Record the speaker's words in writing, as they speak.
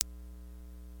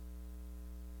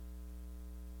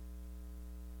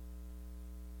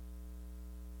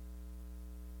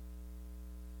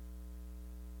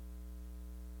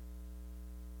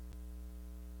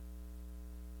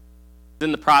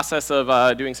in the process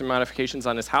of doing some modifications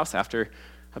on his house after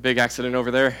a big accident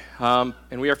over there,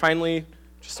 and we are finally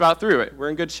just about through it. We're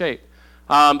in good shape.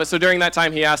 But so during that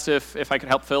time, he asked if I could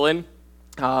help fill in,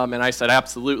 and I said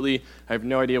absolutely. I have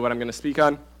no idea what I'm going to speak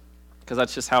on, because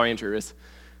that's just how Andrew is.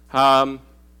 And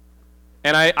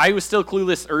I was still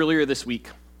clueless earlier this week,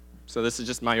 so this is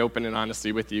just my open and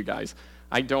honesty with you guys.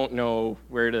 I don't know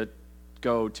where to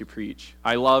go to preach.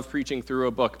 I love preaching through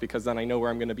a book because then I know where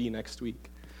I'm going to be next week.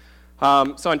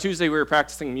 So on Tuesday, we were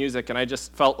practicing music, and I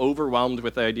just felt overwhelmed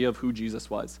with the idea of who Jesus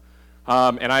was.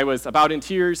 And I was about in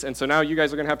tears, and so now you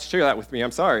guys are going to have to share that with me.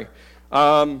 I'm sorry.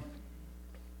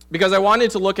 Because I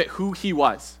wanted to look at who he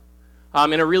was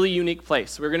in a really unique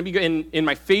place. We're going to be in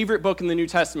my favorite book in the New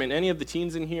Testament. Any of the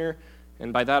teens in here?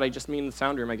 And by that, I just mean the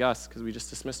sound room, I guess, because we just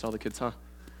dismissed all the kids, huh?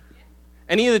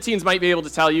 Any of the teens might be able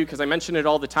to tell you, because I mention it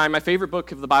all the time, my favorite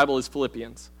book of the Bible is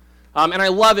Philippians. And I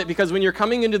love it because when you're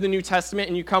coming into the New Testament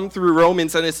and you come through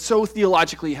Romans, and it's so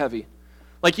theologically heavy.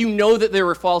 Like, you know that there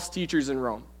were false teachers in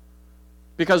Rome.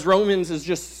 Because Romans is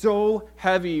just so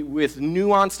heavy with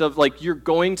nuance of, like, you're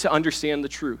going to understand the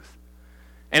truth.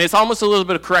 And it's almost a little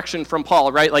bit of correction from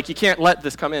Paul, right? Like, you can't let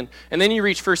this come in. And then you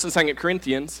reach 1st and 2nd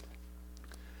Corinthians,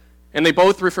 and they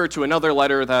both refer to another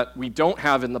letter that we don't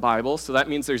have in the Bible, so that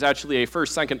means there's actually a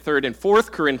 1st, 2nd, 3rd, and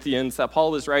 4th Corinthians that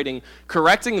Paul is writing,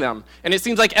 correcting them. And it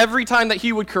seems like every time that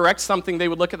he would correct something, they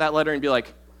would look at that letter and be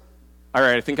like, all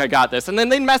right, I think I got this. And then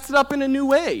they messed it up in a new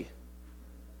way.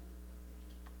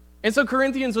 And so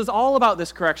Corinthians was all about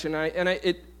this correction, and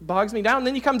it bogs me down. And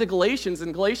then you come to Galatians,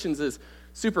 and Galatians is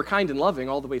super kind and loving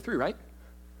all the way through, right?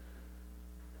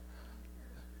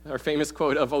 Our famous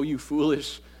quote of, "Oh, you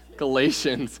foolish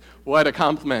Galatians, what a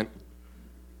compliment."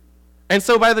 And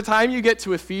so by the time you get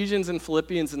to Ephesians and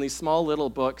Philippians and these small little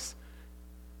books,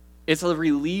 it's a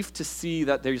relief to see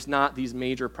that there's not these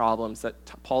major problems, that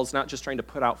Paul's not just trying to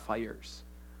put out fires.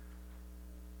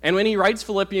 And when he writes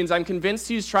Philippians, I'm convinced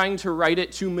he's trying to write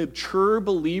it to mature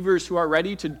believers who are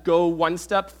ready to go one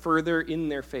step further in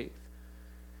their faith.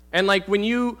 And like, when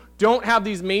you don't have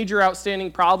these major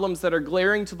outstanding problems that are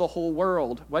glaring to the whole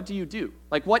world, what do you do?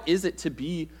 Like, what is it to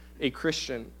be a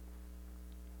Christian?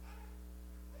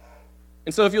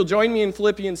 And so if you'll join me in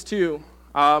Philippians 2,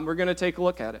 we're going to take a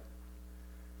look at it.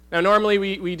 Now, normally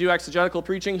we do exegetical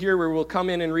preaching here, where we'll come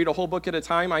in and read a whole book at a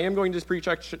time. I am going to preach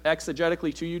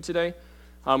exegetically to you today.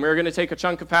 We're going to take a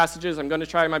chunk of passages. I'm going to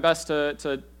try my best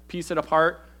to piece it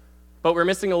apart. But we're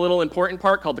missing a little important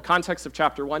part called the context of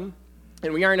chapter 1.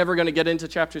 And we aren't ever going to get into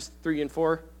chapters 3 and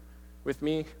 4 with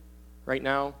me right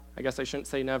now. I guess I shouldn't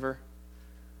say never.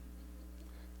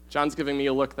 John's giving me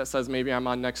a look that says maybe I'm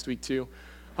on next week too.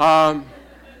 But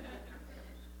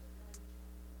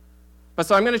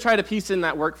so I'm going to try to piece in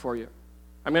that work for you.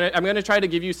 I'm going to try to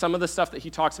give you some of the stuff that he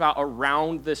talks about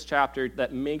around this chapter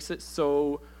that makes it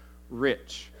so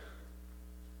rich.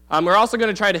 We're also going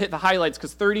to try to hit the highlights,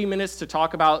 because 30 minutes to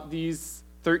talk about these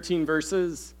 13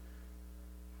 verses,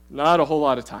 not a whole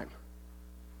lot of time.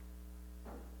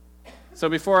 So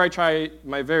before I try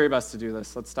my very best to do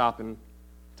this, let's stop and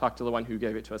talk to the one who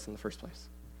gave it to us in the first place.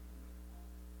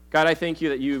 God, I thank you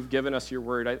that you've given us your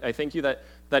word. I thank you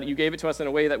that you gave it to us in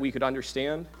a way that we could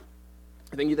understand.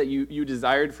 I thank you that you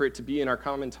desired for it to be in our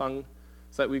common tongue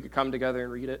so that we could come together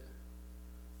and read it.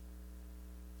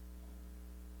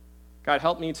 God,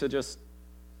 help me to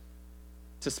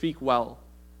speak well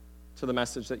to the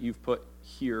message that you've put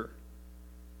here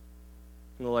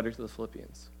in the letter to the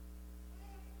Philippians.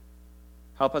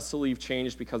 Help us to leave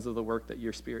changed because of the work that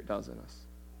your Spirit does in us.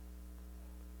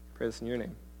 I pray this in your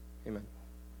name. Amen.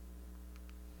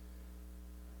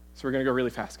 So we're going to go really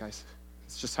fast, guys.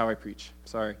 It's just how I preach.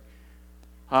 Sorry.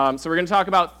 So we're going to talk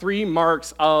about 3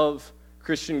 marks of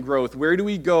Christian growth. Where do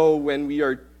we go when we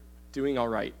are doing all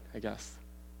right, I guess?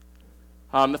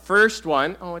 The first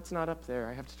one, it's not up there.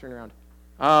 I have to turn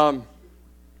around.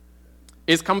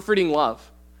 Is comforting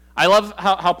love. I love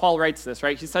how Paul writes this,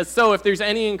 right? He says, so if there's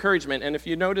any encouragement, and if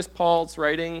you notice Paul's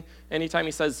writing, anytime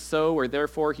he says so or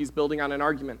therefore, he's building on an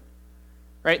argument,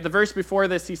 right? The verse before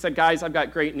this, he said, guys, I've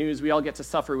got great news. We all get to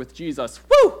suffer with Jesus.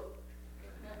 Woo!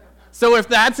 So if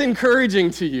that's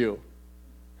encouraging to you,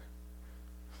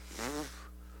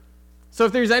 so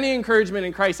if there's any encouragement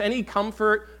in Christ, any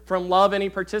comfort from love, any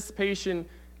participation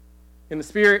in the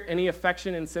Spirit, any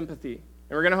affection and sympathy.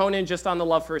 And we're going to hone in just on the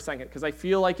love for a second, because I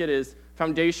feel like it is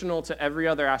foundational to every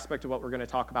other aspect of what we're going to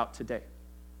talk about today.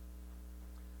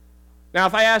 Now,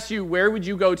 if I asked you, where would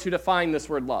you go to define this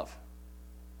word love?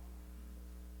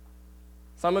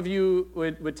 Some of you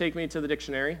would take me to the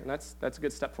dictionary, and that's a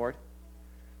good step forward.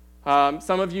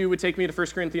 Some of you would take me to 1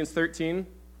 Corinthians 13,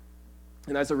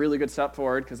 and that's a really good step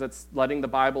forward, because that's letting the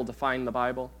Bible define the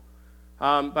Bible.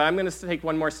 But I'm going to take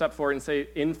one more step forward and say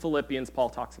in Philippians, Paul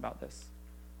talks about this.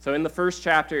 So in the first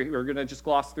chapter, we're going to just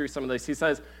gloss through some of this. He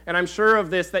says, "And I'm sure of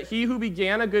this, that he who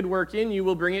began a good work in you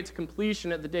will bring it to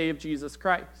completion at the day of Jesus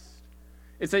Christ."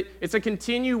 It's a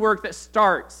continued work that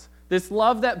starts. This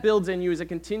love that builds in you is a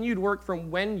continued work from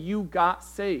when you got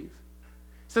saved.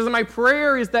 He says, "My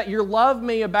prayer is that your love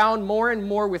may abound more and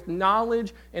more with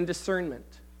knowledge and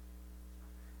discernment."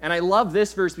 And I love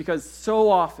this verse because so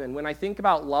often when I think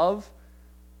about love,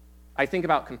 I think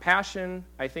about compassion,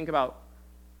 I think about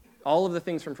all of the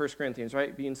things from 1 Corinthians,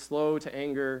 right? Being slow to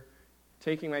anger,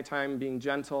 taking my time, being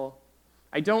gentle.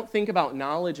 I don't think about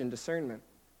knowledge and discernment.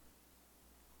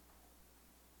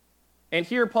 And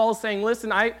here Paul's saying,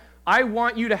 listen, I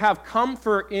want you to have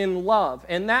comfort in love,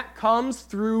 and that comes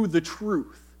through the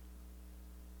truth.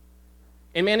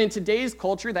 And man, in today's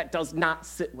culture, that does not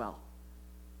sit well.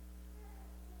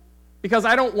 Because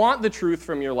I don't want the truth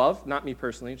from your love, not me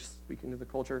personally, just speaking to the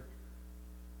culture.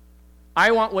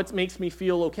 I want what makes me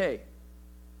feel okay,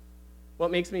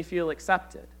 what makes me feel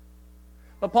accepted.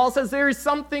 But Paul says there is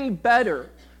something better,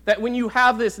 that when you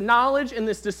have this knowledge and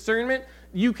this discernment,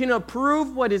 you can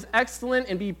approve what is excellent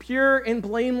and be pure and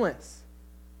blameless.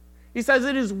 He says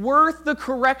it is worth the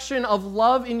correction of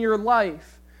love in your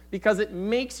life because it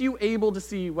makes you able to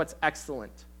see what's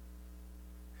excellent.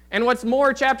 And what's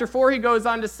more, chapter 4, he goes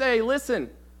on to say, listen,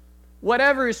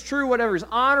 whatever is true, whatever is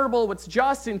honorable, what's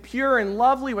just and pure and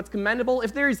lovely, what's commendable,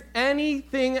 if there is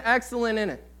anything excellent in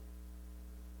it,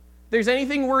 if there's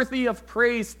anything worthy of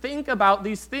praise, think about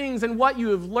these things and what you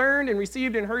have learned and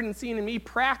received and heard and seen in me,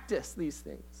 practice these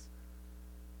things.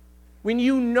 When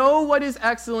you know what is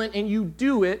excellent and you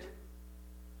do it,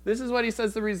 this is what he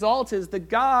says the result is, the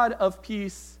God of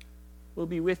peace will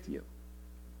be with you.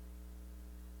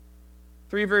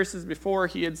 3 verses before,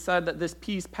 he had said that this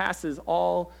peace passes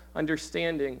all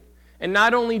understanding. And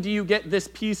not only do you get this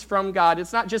peace from God,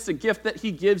 it's not just a gift that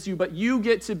he gives you, but you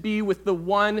get to be with the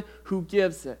one who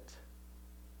gives it.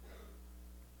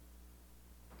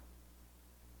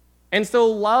 And so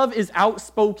love is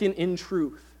outspoken in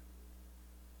truth,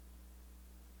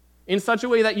 in such a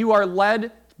way that you are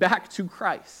led back to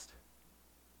Christ.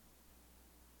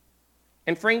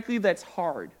 And frankly, that's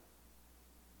hard.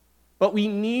 But we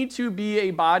need to be a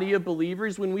body of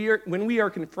believers. When we are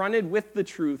confronted with the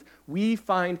truth, we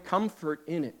find comfort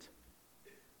in it.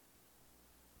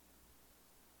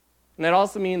 And that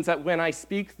also means that when I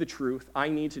speak the truth, I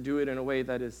need to do it in a way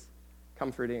that is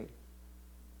comforting.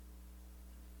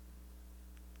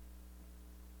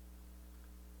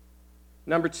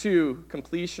 Number 2,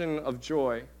 completion of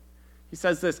joy. He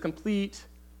says this, complete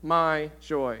my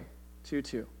joy,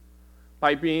 2:2.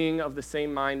 By being of the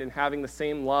same mind and having the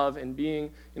same love and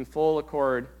being in full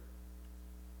accord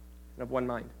and of one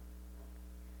mind.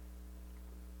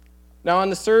 Now,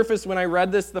 on the surface, when I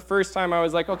read this the first time, I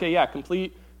was like, okay, yeah,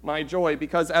 complete my joy.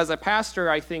 Because as a pastor,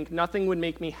 I think nothing would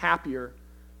make me happier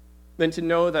than to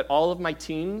know that all of my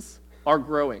teams are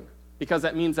growing. Because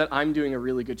that means that I'm doing a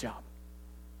really good job.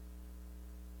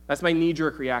 That's my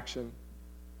knee-jerk reaction.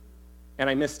 And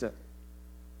I missed it.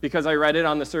 Because I read it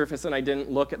on the surface and I didn't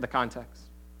look at the context.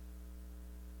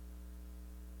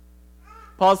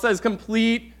 Paul says,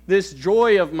 complete this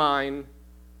joy of mine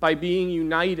by being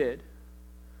united.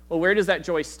 Well, where does that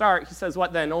joy start? He says,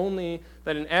 what then? Only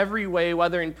that in every way,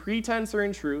 whether in pretense or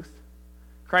in truth,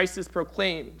 Christ is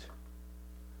proclaimed.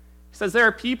 He says there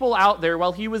are people out there,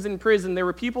 while he was in prison, there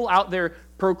were people out there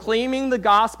proclaiming the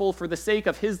gospel for the sake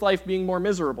of his life being more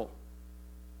miserable.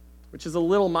 Which is a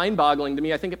little mind-boggling to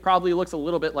me. I think it probably looks a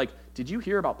little bit like, did you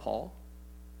hear about Paul?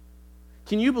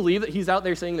 Can you believe that he's out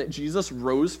there saying that Jesus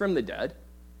rose from the dead?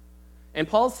 And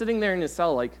Paul's sitting there in his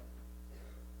cell like,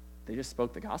 they just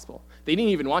spoke the gospel. They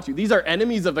didn't even want to. These are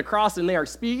enemies of the cross, and they are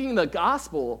speaking the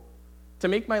gospel to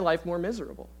make my life more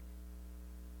miserable.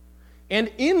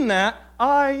 And in that,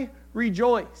 I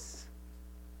rejoice.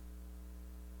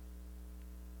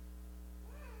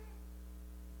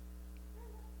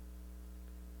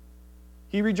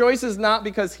 He rejoices not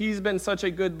because he's been such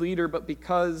a good leader, but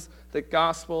because the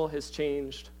gospel has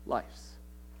changed lives.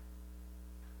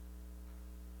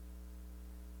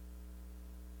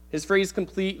 His phrase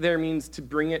complete there means to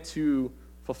bring it to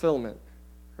fulfillment,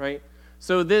 right?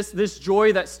 So this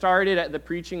joy that started at the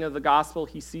preaching of the gospel,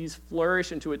 he sees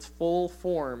flourish into its full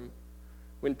form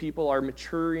when people are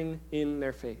maturing in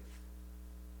their faith.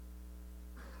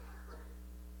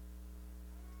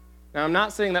 Now, I'm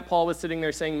not saying that Paul was sitting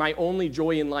there saying, my only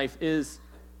joy in life is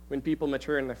when people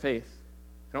mature in their faith.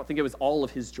 I don't think it was all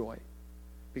of his joy,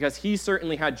 because he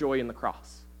certainly had joy in the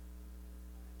cross.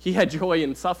 He had joy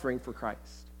in suffering for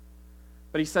Christ.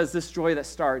 But he says this joy that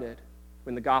started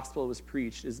when the gospel was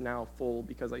preached is now full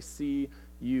because I see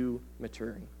you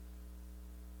maturing.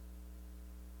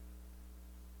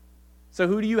 So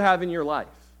who do you have in your life?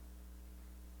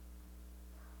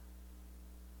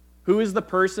 Who is the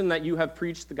person that you have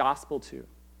preached the gospel to?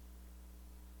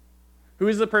 Who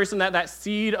is the person that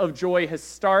seed of joy has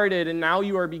started and now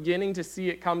you are beginning to see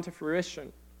it come to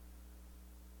fruition?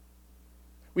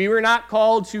 We were not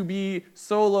called to be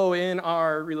solo in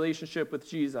our relationship with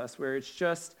Jesus, where it's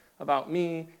just about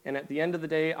me, and at the end of the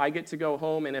day, I get to go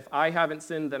home, and if I haven't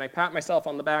sinned, then I pat myself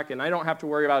on the back, and I don't have to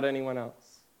worry about anyone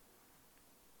else.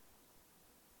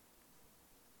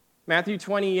 Matthew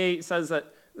 28 says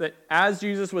that as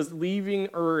Jesus was leaving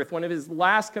earth, one of his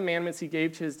last commandments he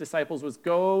gave to his disciples was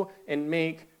go and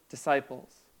make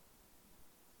disciples.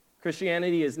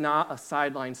 Christianity is not a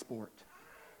sideline sport.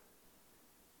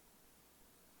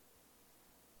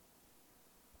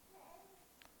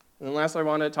 And then last, I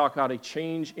want to talk about a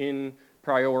change in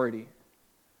priority.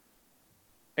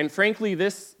 And frankly,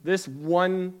 this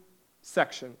one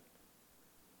section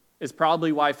is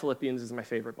probably why Philippians is my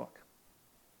favorite book.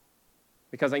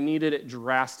 Because I needed it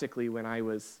drastically when I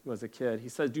was a kid. He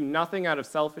says, do nothing out of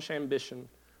selfish ambition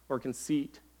or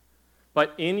conceit,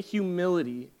 but in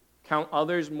humility count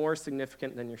others more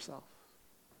significant than yourself.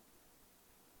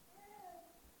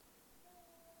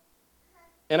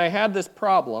 And I had this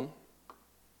problem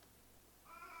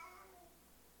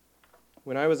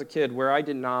when I was a kid where I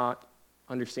did not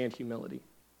understand humility.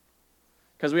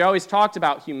 Because we always talked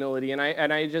about humility,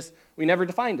 and we never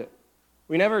defined it.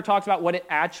 We never talked about what it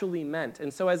actually meant.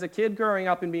 And so as a kid growing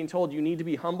up and being told, you need to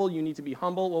be humble,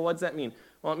 well, what does that mean?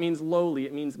 Well, it means lowly,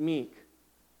 it means meek.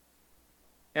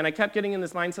 And I kept getting in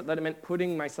this mindset that it meant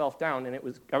putting myself down,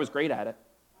 and I was great at it.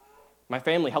 My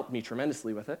family helped me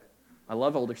tremendously with it. I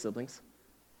love older siblings.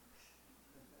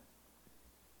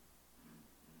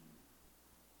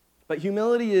 But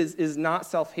humility is not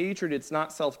self-hatred, it's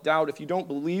not self-doubt. If you don't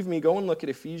believe me, go and look at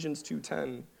Ephesians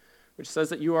 2:10, which says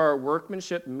that you are a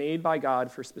workmanship made by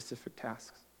God for specific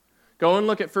tasks. Go and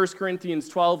look at 1 Corinthians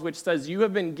 12, which says you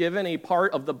have been given a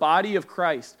part of the body of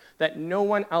Christ that no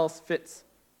one else fits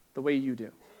the way you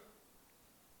do.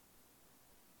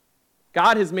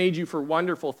 God has made you for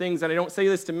wonderful things, and I don't say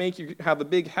this to make you have a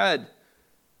big head,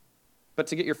 but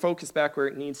to get your focus back where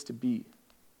it needs to be.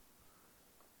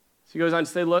 So he goes on to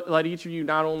say, let each of you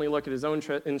not only look at his own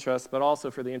interests, but also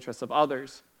for the interests of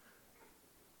others.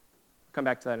 I'll come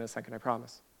back to that in a second, I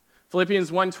promise.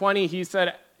 Philippians 1:20, he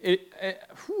said,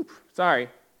 sorry.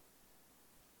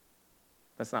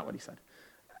 That's not what he said.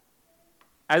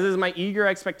 As is my eager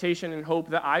expectation and hope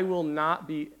that I will not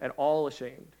be at all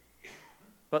ashamed,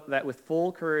 but that with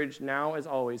full courage, now as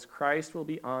always, Christ will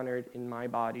be honored in my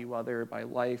body, whether by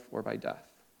life or by death.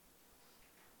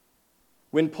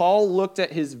 When Paul looked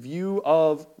at his view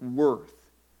of worth,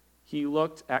 he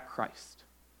looked at Christ.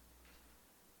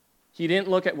 He didn't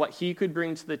look at what he could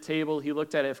bring to the table. He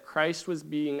looked at if Christ was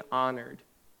being honored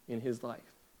in his life.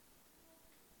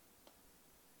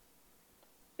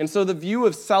 And so the view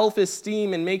of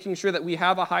self-esteem and making sure that we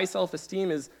have a high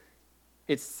self-esteem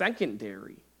it's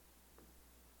secondary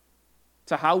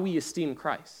to how we esteem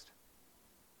Christ.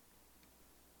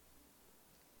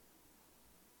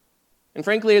 And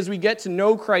frankly, as we get to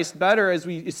know Christ better, as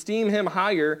we esteem him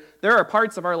higher, there are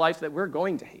parts of our life that we're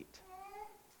going to hate.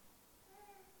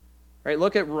 Right?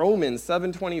 Look at Romans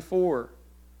 7:24,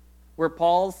 where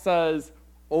Paul says,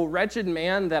 "O wretched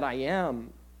man that I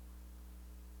am."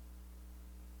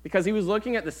 Because he was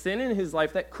looking at the sin in his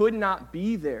life that could not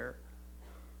be there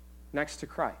next to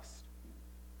Christ.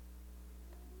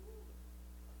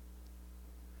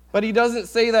 But he doesn't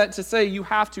say that to say you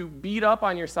have to beat up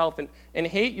on yourself and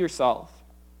hate yourself.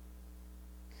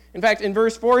 In fact, in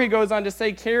verse 4, he goes on to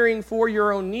say caring for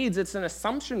your own needs. It's an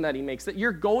assumption that he makes, that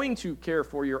you're going to care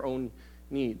for your own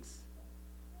needs.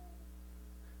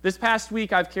 This past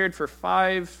week, I've cared for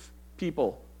 5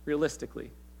 people,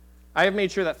 realistically. I have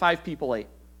made sure that 5 people ate.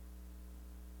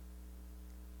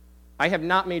 I have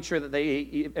not made sure that they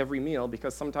ate every meal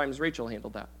because sometimes Rachel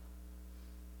handled that.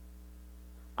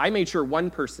 I made sure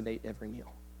one person ate every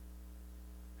meal.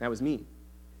 That was me.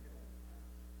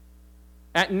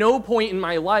 At no point in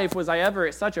my life was I ever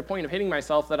at such a point of hitting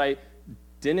myself that I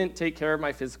didn't take care of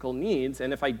my physical needs,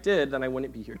 and if I did, then I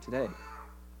wouldn't be here today.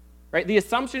 Right? The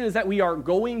assumption is that we are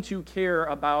going to care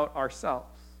about ourselves.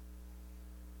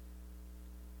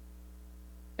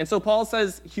 And so Paul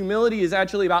says humility is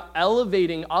actually about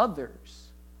elevating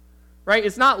others. Right?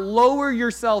 It's not lower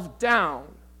yourself down.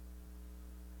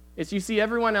 It's you see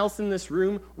everyone else in this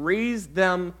room, raise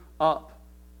them up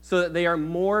so that they are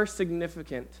more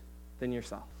significant than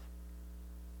yourself.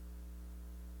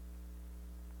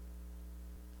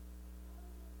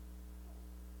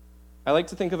 I like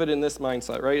to think of it in this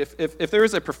mindset, right? If there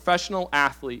was a professional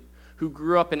athlete who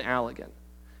grew up in Allegan,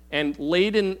 and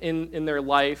late in their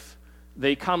life,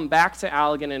 they come back to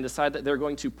Allegan and decide that they're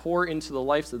going to pour into the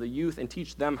lives of the youth and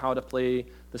teach them how to play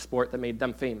the sport that made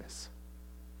them famous.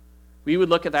 We would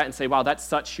look at that and say, wow, that's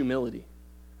such humility,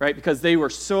 right? Because they were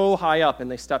so high up and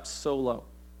they stepped so low.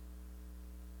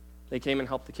 They came and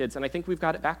helped the kids. And I think we've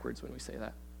got it backwards when we say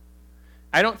that.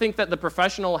 I don't think that the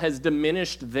professional has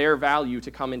diminished their value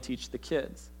to come and teach the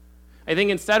kids. I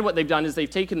think instead what they've done is they've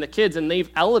taken the kids and they've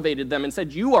elevated them and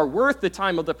said, you are worth the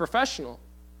time of the professional.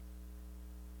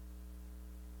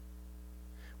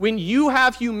 When you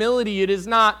have humility, it is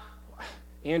not,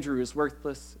 Andrew is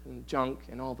worthless and junk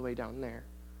and all the way down there.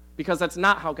 Because that's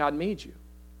not how God made you.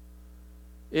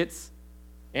 It's,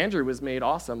 Andrew was made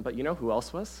awesome, but you know who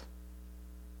else was?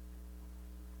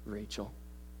 Rachel.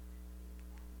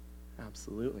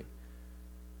 Absolutely.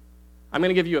 I'm going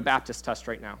to give you a Baptist test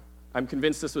right now. I'm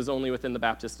convinced this was only within the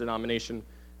Baptist denomination.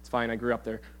 It's fine, I grew up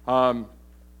there.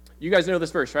 You guys know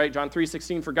this verse, right? John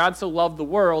 3:16, for God so loved the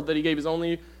world that he gave his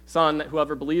only son, that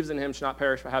whoever believes in him should not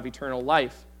perish but have eternal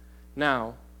life.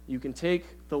 Now, you can take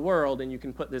the world and you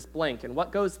can put this blank, and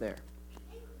what goes there?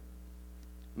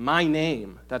 My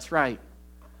name. That's right.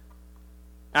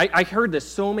 I heard this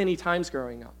so many times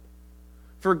growing up.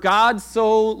 For God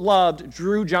so loved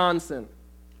Drew Johnson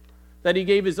that he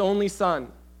gave his only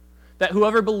son, that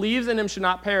whoever believes in him should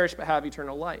not perish but have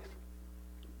eternal life.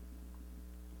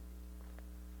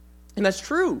 And that's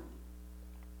true.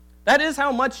 That is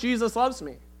how much Jesus loves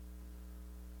me.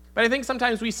 But I think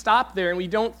sometimes we stop there and we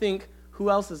don't think, who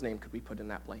else's name could we put in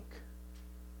that blank?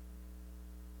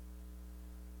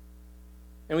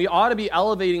 And we ought to be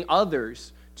elevating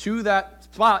others to that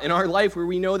spot in our life where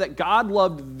we know that God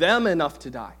loved them enough to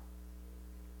die.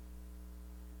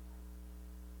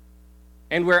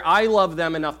 And where I love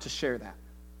them enough to share that.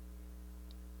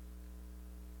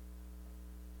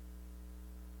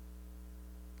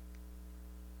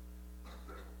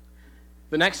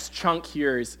 The next chunk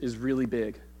here is really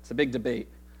big. It's a big debate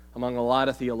among a lot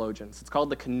of theologians. It's called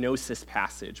the kenosis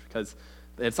passage because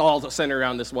it's all centered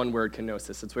around this one word,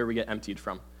 kenosis. It's where we get emptied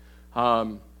from.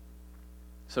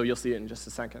 So you'll see it in just a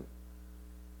second.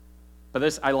 But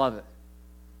this, I love it.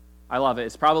 I love it.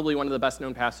 It's probably one of the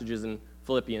best-known passages in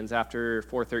Philippians. After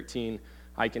 4:13,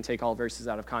 I can take all verses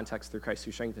out of context through Christ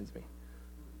who strengthens me.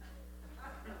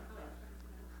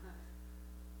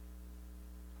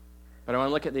 But I want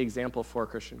to look at the example for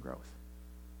Christian growth,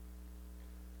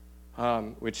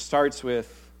 which starts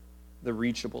with the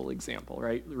reachable example,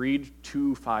 right? Read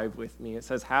 2:5 with me. It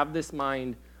says, have this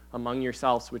mind among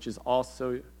yourselves, which is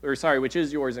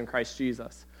yours in Christ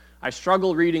Jesus. I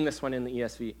struggle reading this one in the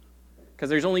ESV because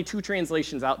there's only two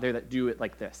translations out there that do it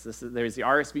like this. There's the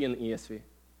RSV and the ESV.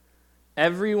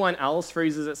 Everyone else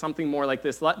phrases it something more like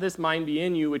this: let this mind be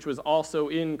in you, which was also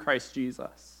in Christ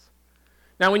Jesus.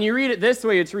 Now, when you read it this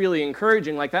way, it's really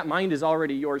encouraging, like that mind is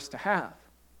already yours to have.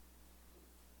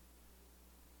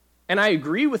 And I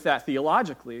agree with that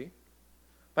theologically,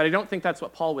 but I don't think that's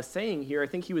what Paul was saying here. I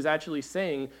think he was actually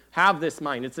saying, have this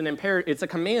mind. It's a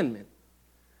commandment.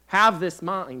 Have this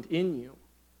mind in you.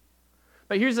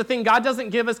 But here's the thing, God doesn't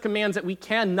give us commands that we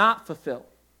cannot fulfill.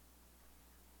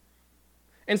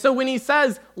 And so when he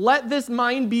says, let this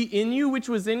mind be in you, which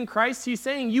was in Christ, he's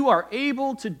saying you are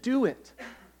able to do it.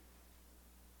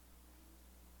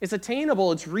 It's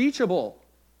attainable, it's reachable.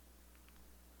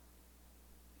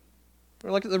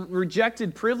 Or look at the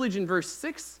rejected privilege in verse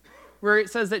 6, where it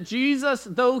says that Jesus,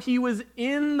 though he was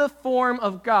in the form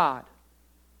of God,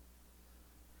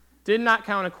 did not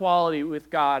count equality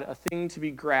with God a thing to be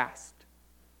grasped.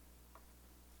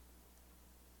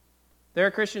 There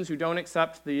are Christians who don't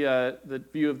accept the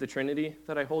view of the Trinity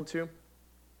that I hold to.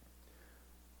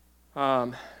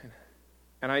 And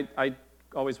I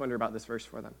always wonder about this verse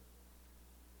for them.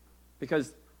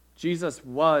 Because Jesus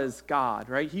was God,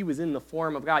 right? He was in the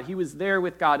form of God. He was there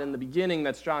with God in the beginning.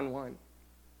 That's John 1.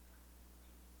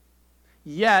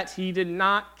 Yet he did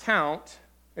not count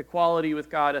equality with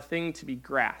God a thing to be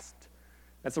grasped.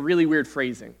 That's a really weird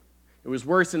phrasing. It was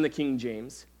worse in the King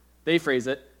James. They phrase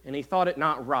it, and he thought it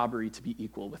not robbery to be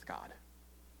equal with God.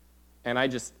 And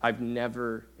it's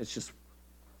just...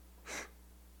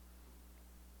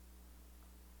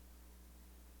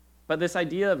 But this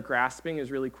idea of grasping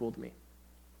is really cool to me.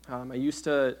 I used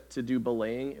to do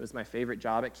belaying. It was my favorite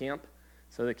job at camp.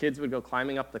 So the kids would go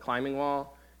climbing up the climbing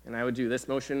wall, and I would do this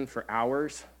motion for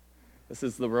hours. This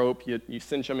is the rope. You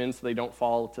cinch them in so they don't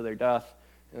fall to their death,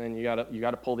 and then you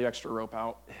gotta pull the extra rope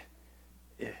out.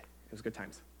 It was good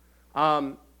times.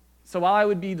 So while I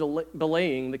would be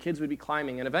belaying, the kids would be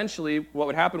climbing, and eventually what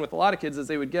would happen with a lot of kids is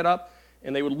they would get up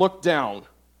and they would look down.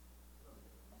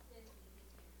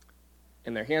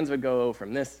 And their hands would go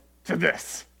from this to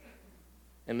this.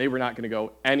 And they were not going to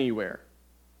go anywhere.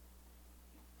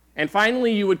 And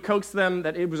finally, you would coax them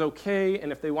that it was okay,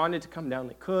 and if they wanted to come down,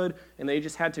 they could, and they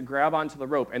just had to grab onto the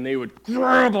rope, and they would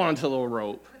grab onto the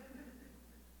rope.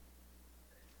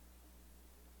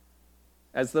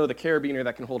 As though the carabiner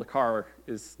that can hold a car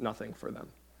is nothing for them.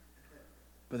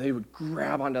 But they would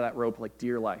grab onto that rope like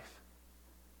dear life.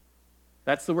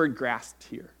 That's the word grasped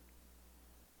here.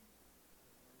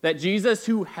 That Jesus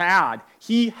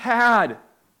he had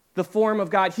the form of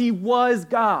God. He was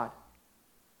God.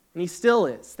 And he still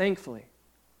is, thankfully.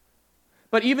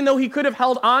 But even though he could have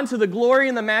held on to the glory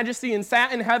and the majesty and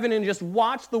sat in heaven and just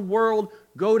watched the world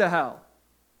go to hell,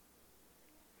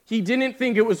 he didn't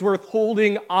think it was worth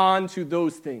holding on to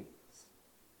those things.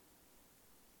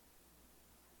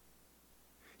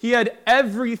 He had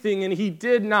everything and he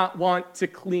did not want to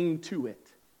cling to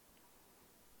it.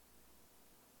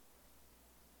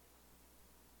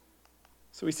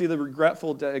 So we see the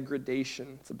regretful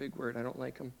degradation. It's a big word. I don't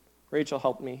like them. Rachel,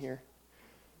 help me here.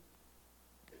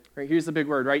 Right, here's the big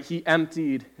word, right? He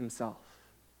emptied himself.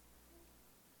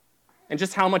 And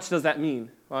just how much does that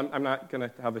mean? Well, I'm not going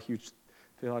to have a huge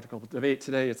theological debate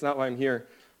today. It's not why I'm here.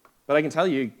 But I can tell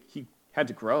you, he had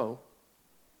to grow.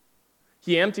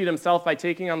 He emptied himself by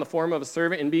taking on the form of a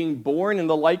servant and being born in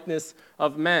the likeness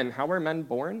of men. How were men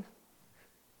born?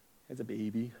 As a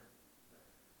baby.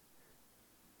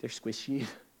 They're squishy.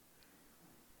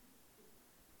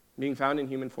 Being found in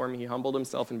human form, he humbled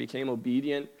himself and became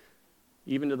obedient,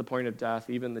 even to the point of death,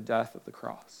 even the death of the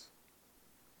cross.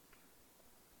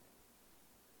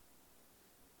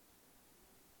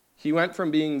 He went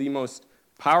from being the most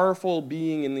powerful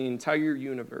being in the entire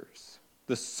universe,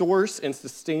 the source and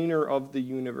sustainer of the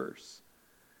universe,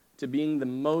 to being the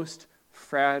most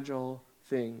fragile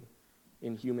thing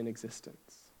in human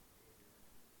existence.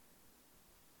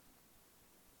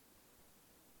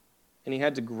 And he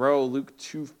had to grow. Luke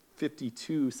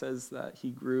 2:52 says that he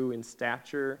grew in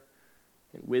stature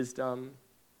and wisdom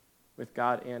with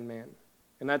God and man.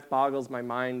 And that boggles my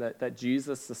mind that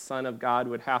Jesus, the Son of God,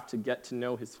 would have to get to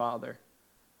know his Father.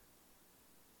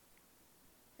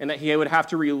 And that he would have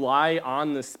to rely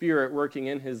on the Spirit working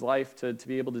in his life to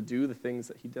be able to do the things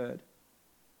that he did.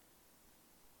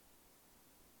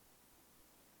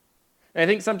 And I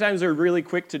think sometimes we're really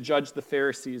quick to judge the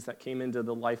Pharisees that came into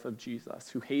the life of Jesus,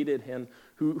 who hated him,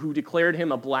 who declared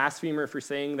him a blasphemer for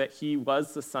saying that he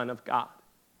was the Son of God.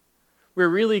 We're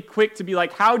really quick to be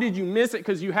like, how did you miss it?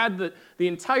 Because you had the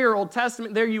entire Old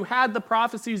Testament there. You had the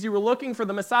prophecies. You were looking for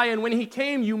the Messiah. And when he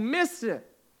came, you missed it.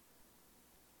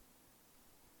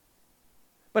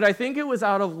 But I think it was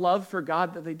out of love for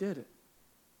God that they did it.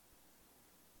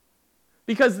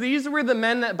 Because these were the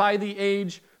men that by the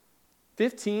age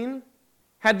 15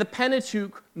 had the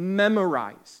Pentateuch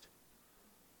memorized.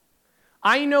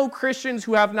 I know Christians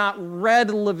who have not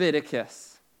read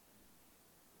Leviticus.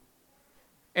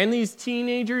 And these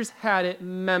teenagers had it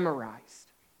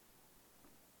memorized.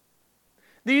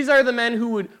 These are the men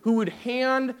who would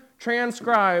hand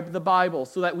transcribe the Bible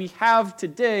so that we have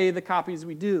today the copies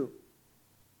we do.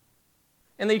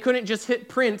 And they couldn't just hit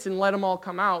print and let them all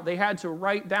come out. They had to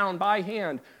write down by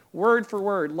hand, word for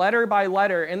word, letter by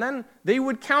letter, and then they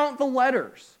would count the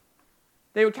letters.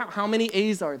 They would count how many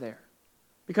A's are there,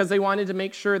 because they wanted to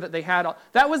make sure that they had all.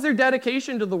 That was their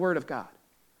dedication to the Word of God.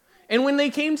 And when they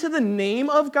came to the name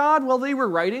of God while they were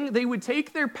writing, they would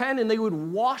take their pen and they would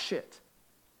wash it.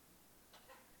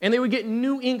 And they would get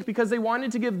new ink because they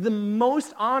wanted to give the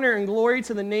most honor and glory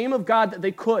to the name of God that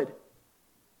they could.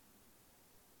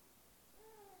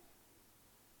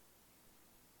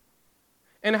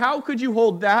 And how could you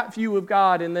hold that view of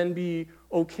God and then be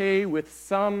okay with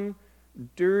some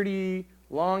dirty,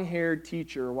 long-haired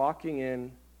teacher walking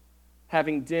in,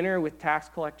 having dinner with tax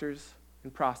collectors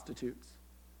and prostitutes,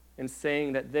 and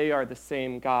saying that they are the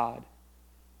same God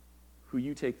who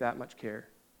you take that much care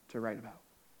to write about?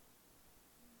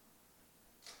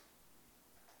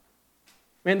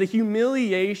 Man, the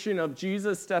humiliation of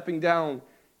Jesus stepping down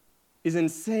is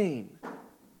insane.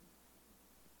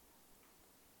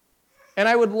 And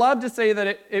I would love to say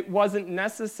that it wasn't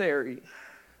necessary.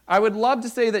 I would love to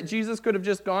say that Jesus could have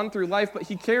just gone through life, but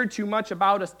he cared too much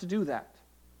about us to do that.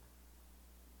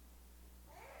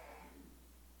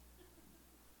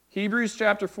 Hebrews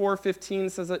chapter 4:15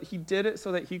 says that he did it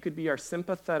so that he could be our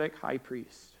sympathetic high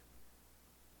priest.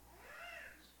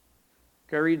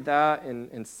 Go read that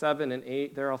in 7 and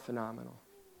 8. They're all phenomenal.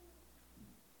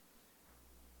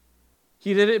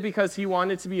 He did it because he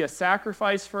wanted to be a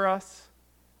sacrifice for us.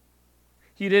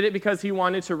 He did it because he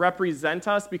wanted to represent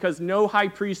us, because no high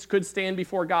priest could stand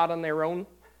before God on their own.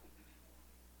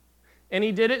 And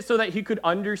he did it so that he could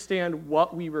understand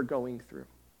what we were going through.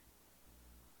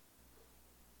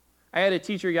 I had a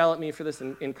teacher yell at me for this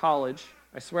in college.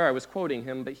 I swear I was quoting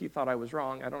him, but he thought I was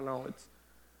wrong. I don't know.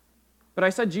 But I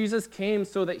said Jesus came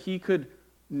so that he could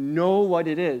know what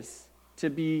it is to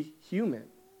be human.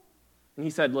 And he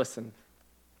said, listen,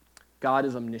 God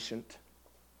is omniscient.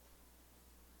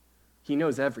 He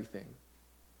knows everything.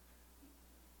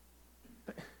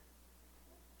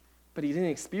 But he didn't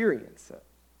experience it.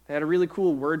 They had a really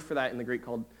cool word for that in the Greek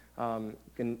called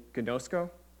gnosko. It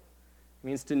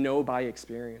means to know by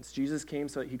experience. Jesus came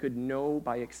so that he could know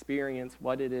by experience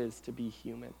what it is to be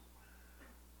human.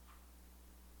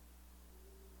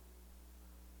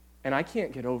 And I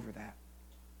can't get over that.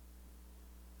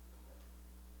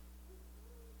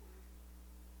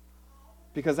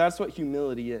 Because that's what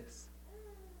humility is.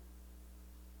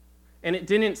 And it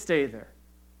didn't stay there.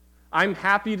 I'm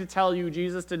happy to tell you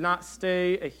Jesus did not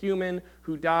stay a human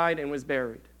who died and was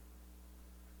buried.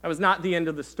 That was not the end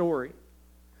of the story.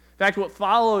 In fact, what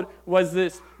followed was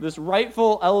this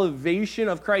rightful elevation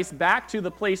of Christ back to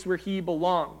the place where he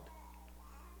belonged.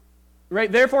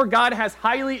 Right? Therefore, God has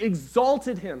highly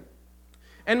exalted him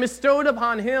and bestowed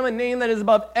upon him a name that is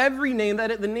above every name, that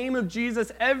at the name of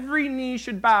Jesus every knee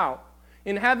should bow,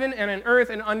 in heaven and on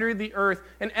earth and under the earth,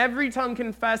 and every tongue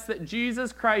confess that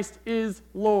Jesus Christ is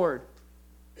Lord.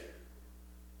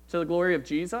 To the glory of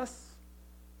Jesus,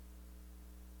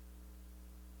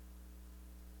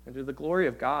 and to the glory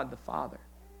of God the Father.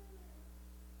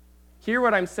 Hear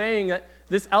what I'm saying, that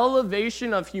this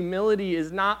elevation of humility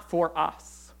is not for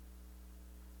us.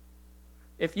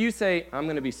 If you say, I'm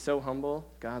going to be so humble,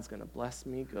 God's going to bless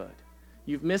me good,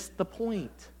 you've missed the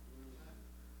point.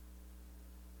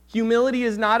 Humility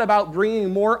is not about bringing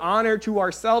more honor to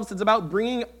ourselves. It's about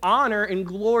bringing honor and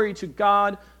glory to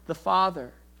God the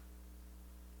Father.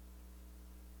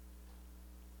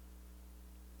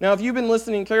 Now, if you've been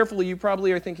listening carefully, you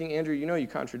probably are thinking, Andrew, you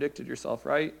contradicted yourself,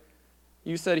 right?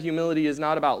 You said humility is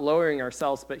not about lowering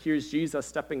ourselves, but here's Jesus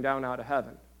stepping down out of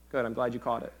heaven. Good, I'm glad you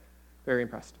caught it. Very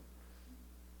impressed.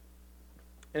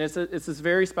 And it's this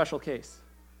very special case.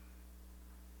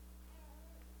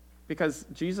 Because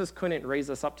Jesus couldn't raise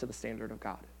us up to the standard of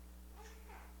God.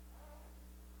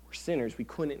 We're sinners. We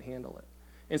couldn't handle it.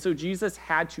 And so Jesus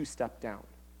had to step down.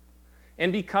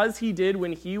 And because he did,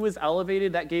 when he was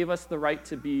elevated, that gave us the right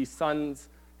to be sons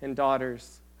and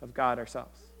daughters of God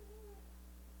ourselves.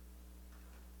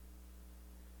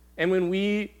 And when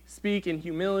we speak in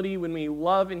humility, when we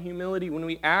love in humility, when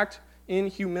we act in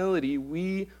humility,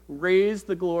 we raise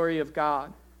the glory of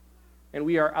God. And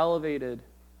we are elevated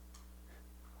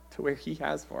to where he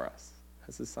has for us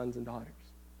as his sons and daughters.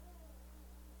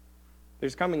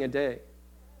 There's coming a day,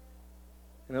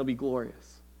 and it'll be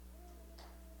glorious.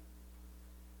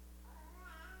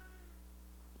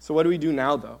 So what do we do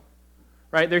now, though?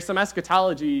 Right? There's some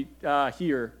eschatology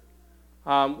here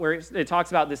where it talks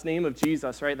about this name of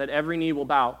Jesus, right? That every knee will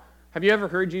bow. Have you ever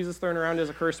heard Jesus thrown around as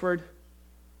a curse word?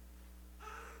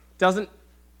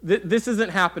 This isn't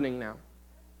happening now.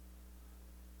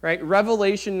 Right?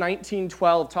 Revelation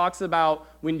 19:12 talks about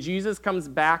when Jesus comes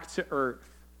back to earth.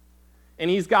 And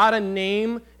he's got a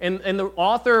name, and the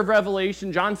author of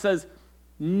Revelation, John, says,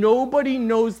 nobody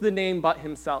knows the name but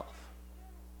himself.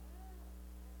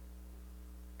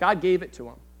 God gave it to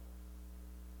him.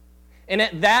 And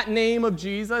at that name of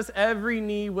Jesus, every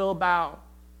knee will bow.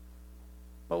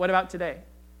 But what about today?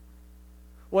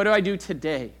 What do I do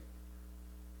today?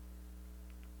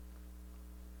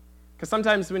 Because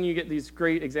sometimes when you get these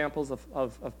great examples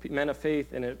of men of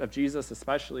faith and of Jesus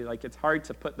especially, like it's hard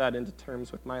to put that into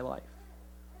terms with my life.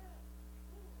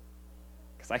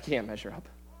 Because I can't measure up,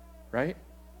 right?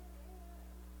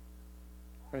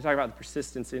 When we talk about the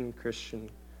persistence in Christian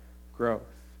growth.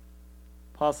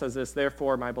 Paul says this,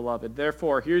 therefore, my beloved.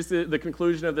 Therefore, here's the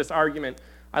conclusion of this argument.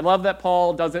 I love that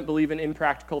Paul doesn't believe in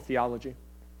impractical theology.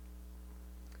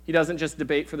 He doesn't just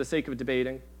debate for the sake of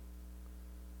debating.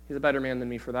 He's a better man than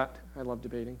me for that. I love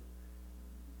debating.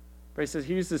 But he says,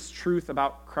 here's this truth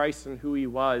about Christ and who he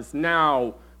was.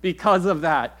 Now, because of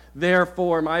that,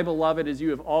 therefore, my beloved, as you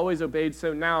have always obeyed,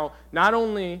 so now, not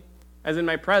only as in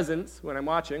my presence, when I'm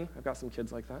watching, I've got some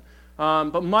kids like that,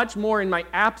 but much more in my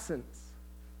absence,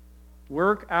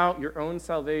 work out your own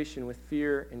salvation with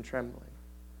fear and trembling.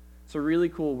 It's a really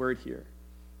cool word here.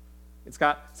 It's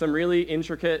got some really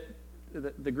intricate,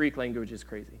 the Greek language is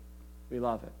crazy. We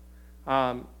love it.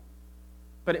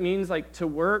 But it means like to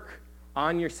work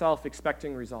on yourself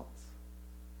expecting results.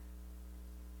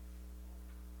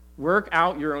 Work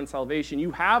out your own salvation.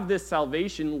 You have this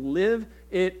salvation. Live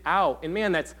it out. And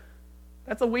man, that's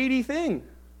a weighty thing.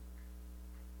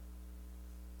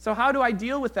 So how do I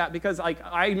deal with that? Because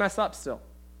I mess up still.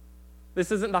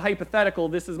 This isn't the hypothetical.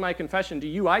 This is my confession to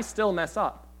you. I still mess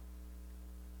up.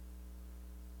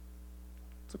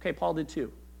 It's okay. Paul did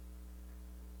too.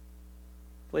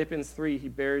 Philippians 3, he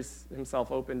bears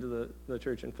himself open to the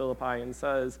church in Philippi and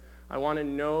says, I want to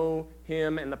know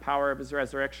him and the power of his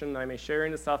resurrection, that I may share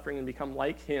in his suffering and become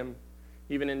like him,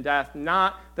 even in death.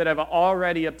 Not that I've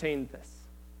already obtained this,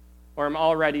 or am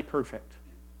already perfect,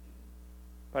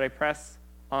 but I press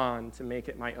on to make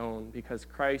it my own, because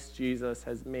Christ Jesus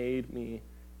has made me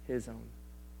his own.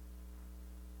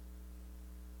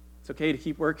 It's okay to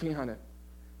keep working on it.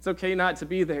 It's okay not to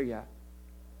be there yet.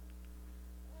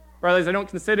 Brothers, I don't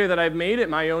consider that I've made it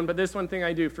my own, but this one thing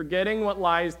I do, forgetting what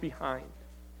lies behind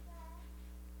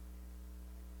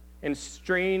and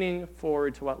straining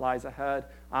forward to what lies ahead,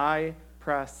 I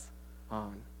press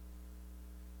on.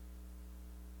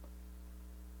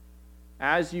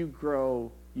 As you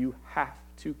grow, you have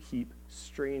to keep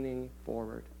straining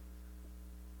forward.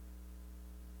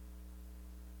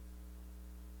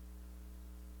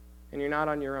 And you're not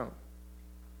on your own.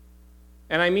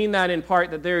 And I mean that in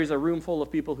part that there is a room full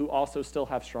of people who also still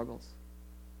have struggles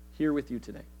here with you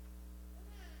today.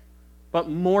 But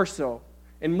more so,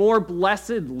 and more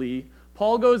blessedly,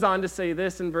 Paul goes on to say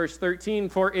this in verse 13,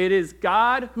 for it is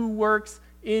God who works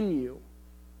in you.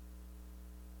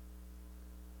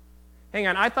 Hang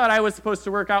on, I thought I was supposed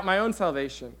to work out my own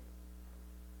salvation.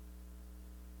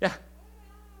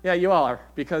 Yeah, you all are,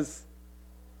 because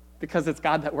it's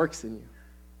God that works in you.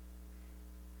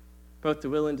 Both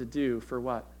to will and to do for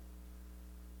what?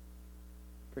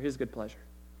 For his good pleasure.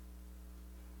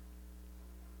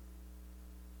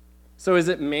 So is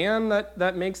it man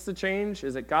that makes the change?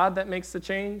 Is it God that makes the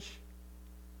change?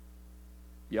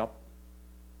 Yup.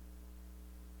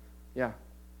 Yeah.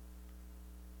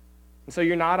 And so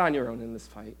you're not on your own in this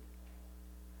fight.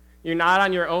 You're not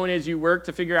on your own as you work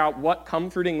to figure out what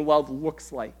comforting love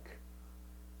looks like.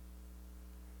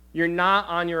 You're not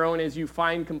on your own as you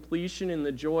find completion in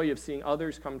the joy of seeing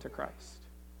others come to Christ.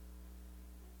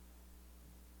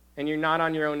 And you're not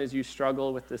on your own as you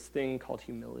struggle with this thing called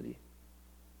humility.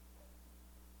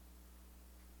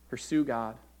 Pursue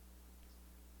God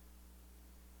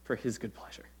for his good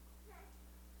pleasure.